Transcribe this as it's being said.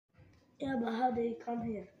Yeah, but how did he come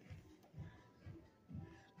here?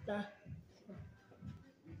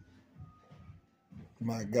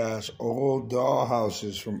 My gosh, old doll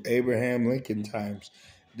houses from Abraham Lincoln times.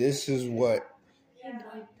 This is what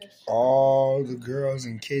all the girls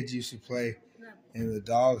and kids used to play in the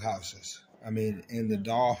dog houses. In the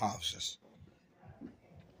doll houses.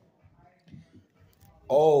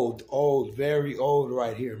 Old, very old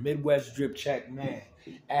right here. Midwest Drip Check, man.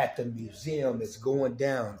 At the museum, it's going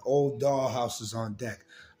down. Old doll houses on deck.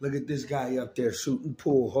 Look at this guy up there shooting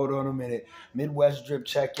pool. Hold on a minute. Midwest Drip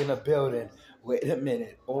Check in the building. Wait a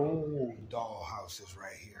minute. Old doll houses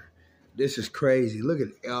right here. This is crazy. Look at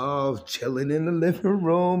it. Oh, chilling in the living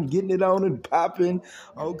room, getting it on and popping.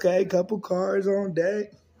 Okay, couple cars on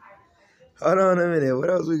deck. Hold on a minute. What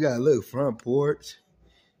else we got? Look, front porch.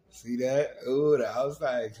 See that? Ooh, the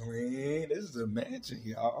outside clean. This is a mansion,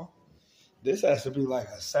 y'all. This has to be like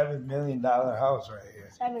a $7 million house right here.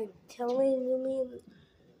 7 million.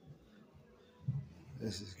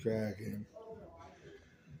 This is cracking.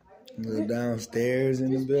 Look downstairs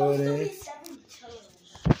in the building.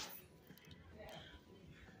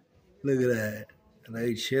 Look at that.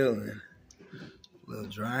 They chilling. Little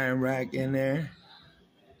drying rack in there.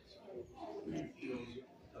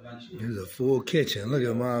 There's a full kitchen. Look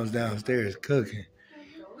at mom's downstairs cooking.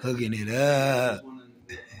 Hooking it up.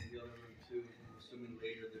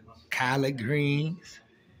 Collard greens.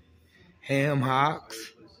 Ham hocks.